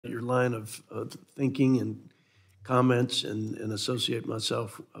your line of thinking and comments and associate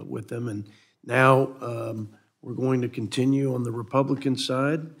myself with them. And now we're going to continue on the Republican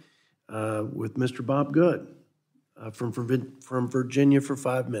side with Mr. Bob Good from Virginia for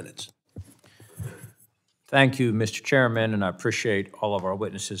 5 minutes. Thank you, Mr. Chairman, and I appreciate all of our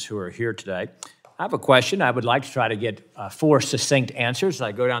witnesses who are here today. I have a question. I would like to try to get 4 succinct answers as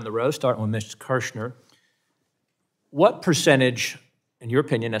I go down the row, starting with Mr. Kirshner. What percentage, in your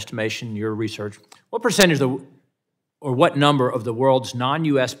opinion, estimation, your research, what percentage or what number of the world's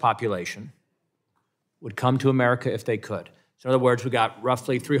non-U.S. population would come to America if they could? So in other words, we got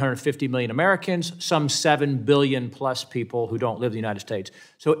roughly 350 million Americans, some 7 billion plus people who don't live in the United States.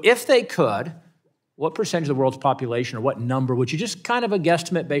 So if they could, what percentage of the world's population or what number would you just kind of a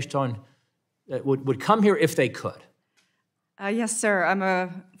guesstimate based on would come here if they could? Yes, sir.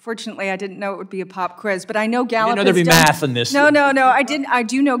 Fortunately, I didn't know it would be a pop quiz, but I know Gallup. You know there'd be math in this. No. I didn't. I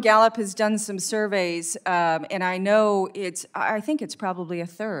do know Gallup has done some surveys, and I know I think it's probably a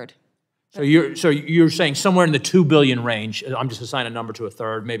third. So you're saying somewhere in the 2 billion range. I'm just assigning a number to a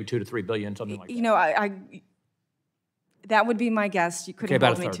third, maybe 2 to 3 billion, something like that. You know, that would be my guess. You couldn't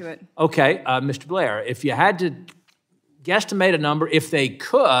hold me to it. Okay, Mr. Blair, if you had to guesstimate a number, if they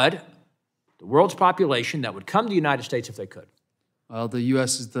could, the world's population that would come to the United States if they could. Well, the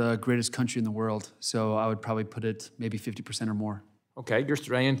U.S. is the greatest country in the world, so I would probably put it maybe 50% or more. Okay, you're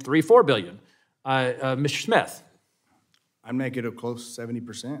saying 3-4 billion. Mr. Smith? I'd make it a close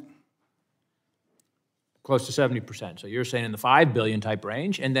 70%. Close to 70%. So you're saying in the 5 billion type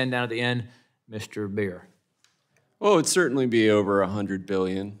range, and then down at the end, Mr. Beer. Well, it'd certainly be over 100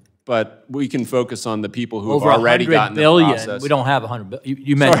 billion, but we can focus on the people who have already gotten the process. We don't have 100 billion.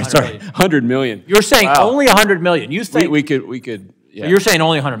 You meant 100 million. You're saying only 100 million. You think we could. Yeah. You're saying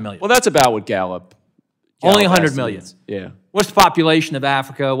only 100 million. Well, that's about what Gallup only 100 million. Yeah. What's the population of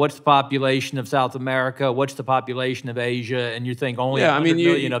Africa? What's the population of South America? What's the population of Asia? And you think only 100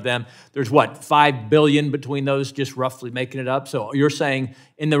 million of them. There's what, 5 billion between those, just roughly making it up? So you're saying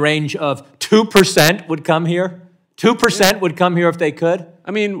in the range of 2% would come here? 2% would come here if they could?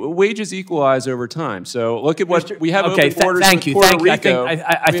 I mean, wages equalize over time. So look at what we have okay, open borders thank you, with Puerto thank you. Rico.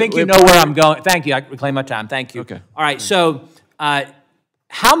 I think you know where I'm going. Thank you. I reclaim my time. Thank you. Okay. All right, so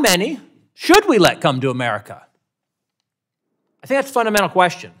how many should we let come to America? I think that's a fundamental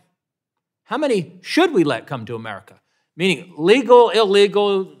question. How many should we let come to America? Meaning legal,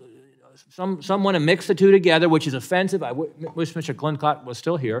 illegal, some want to mix the two together, which is offensive. I wish Mr. Glencott was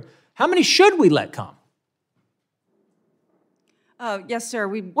still here. How many should we let come? Yes, sir.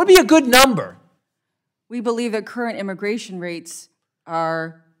 What would be a good number? We believe that current immigration rates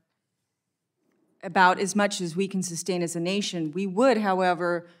are about as much as we can sustain as a nation. We would,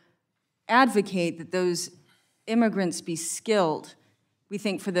 however, advocate that those immigrants be skilled. We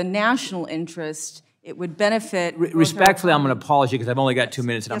think for the national interest, it would benefit. Respectfully, I'm going to apologize because I've only got 2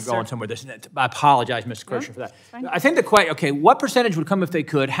 minutes and I'm going somewhere. I apologize, Mr. Kirshner, for that. I think the question, okay, what percentage would come if they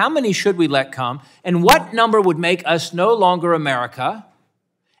could? How many should we let come? And what number would make us no longer America?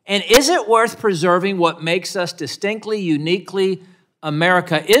 And is it worth preserving what makes us distinctly, uniquely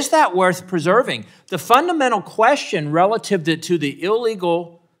America? Is that worth preserving? The fundamental question relative to the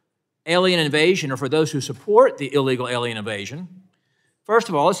illegal alien invasion, or for those who support the illegal alien invasion, first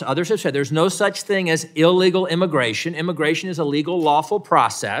of all, as others have said, there's no such thing as illegal immigration. Immigration is a legal, lawful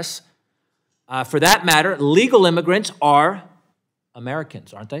process. For that matter, legal immigrants are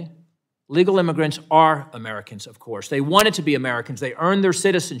Americans, aren't they? Legal immigrants are Americans, of course. They wanted to be Americans. They earned their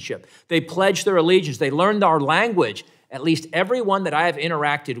citizenship. They pledged their allegiance. They learned our language. At least everyone that I have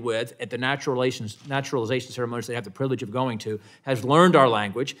interacted with at the naturalization ceremonies they have the privilege of going to has learned our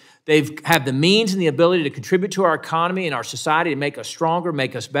language. They've had the means and the ability to contribute to our economy and our society to make us stronger,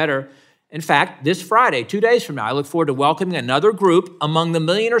 make us better. In fact, this Friday, 2 days from now, I look forward to welcoming another group among the 1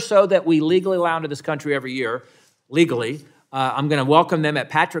 million or so that we legally allow into this country every year, legally. I'm going to welcome them at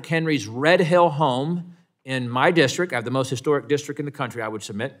Patrick Henry's Red Hill home in my district. I have the most historic district in the country, I would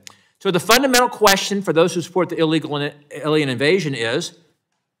submit. So the fundamental question for those who support the illegal alien invasion is,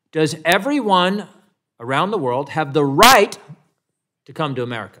 does everyone around the world have the right to come to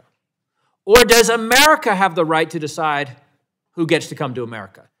America? Or does America have the right to decide who gets to come to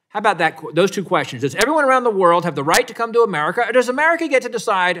America? How about that? Those 2 questions. Does everyone around the world have the right to come to America, or does America get to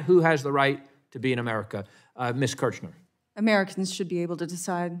decide who has the right to be in America? Ms. Kirshner. Americans should be able to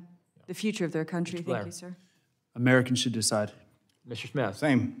decide the future of their country. Thank you, sir. Americans should decide. Mr. Smith.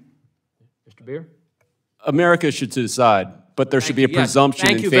 Same. Mr. Beer? America should decide, but there should be a presumption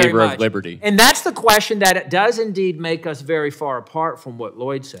in favor of liberty. And that's the question that it does indeed make us very far apart from what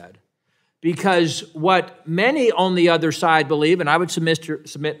Lloyd said. Because what many on the other side believe, and I would submit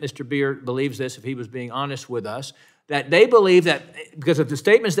Mr. Beard believes this if he was being honest with us, that they believe that, because of the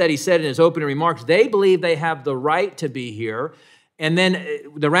statements that he said in his opening remarks, they believe they have the right to be here. And then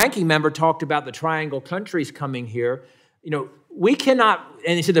the ranking member talked about the triangle countries coming here. You know, we cannot,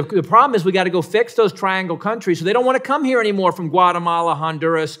 and he said the problem is we got to go fix those triangle countries so they don't want to come here anymore from Guatemala,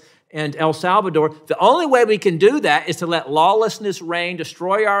 Honduras, and El Salvador. The only way we can do that is to let lawlessness reign,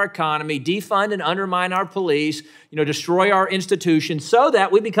 destroy our economy, defund and undermine our police, destroy our institutions so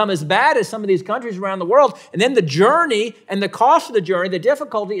that we become as bad as some of these countries around the world. And then the journey and the cost of the journey, the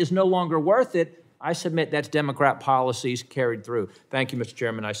difficulty is no longer worth it. I submit that's Democrat policies carried through. Thank you, Mr.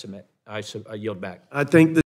 Chairman. I yield back. I think that